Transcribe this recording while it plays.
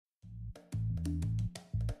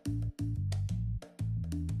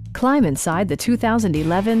Climb inside the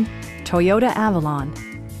 2011 Toyota Avalon.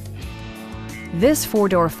 This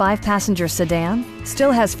four-door, five-passenger sedan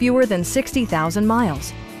still has fewer than 60,000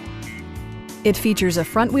 miles. It features a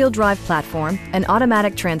front-wheel drive platform, an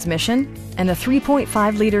automatic transmission, and a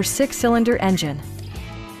 3.5-liter six-cylinder engine.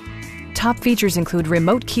 Top features include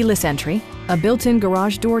remote keyless entry, a built-in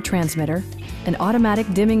garage door transmitter, an automatic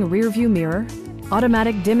dimming rear-view mirror,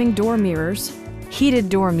 automatic dimming door mirrors, heated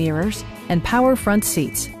door mirrors, and power front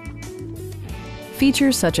seats.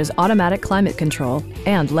 Features such as automatic climate control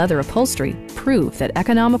and leather upholstery prove that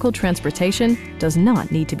economical transportation does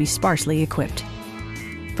not need to be sparsely equipped.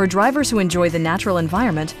 For drivers who enjoy the natural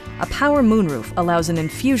environment, a power moonroof allows an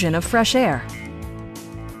infusion of fresh air.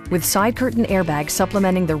 With side curtain airbags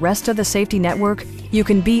supplementing the rest of the safety network, you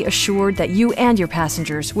can be assured that you and your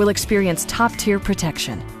passengers will experience top-tier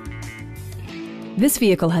protection. This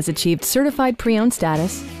vehicle has achieved certified pre-owned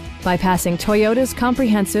status by passing Toyota's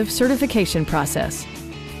comprehensive certification process.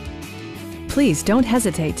 Please don't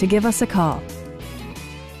hesitate to give us a call.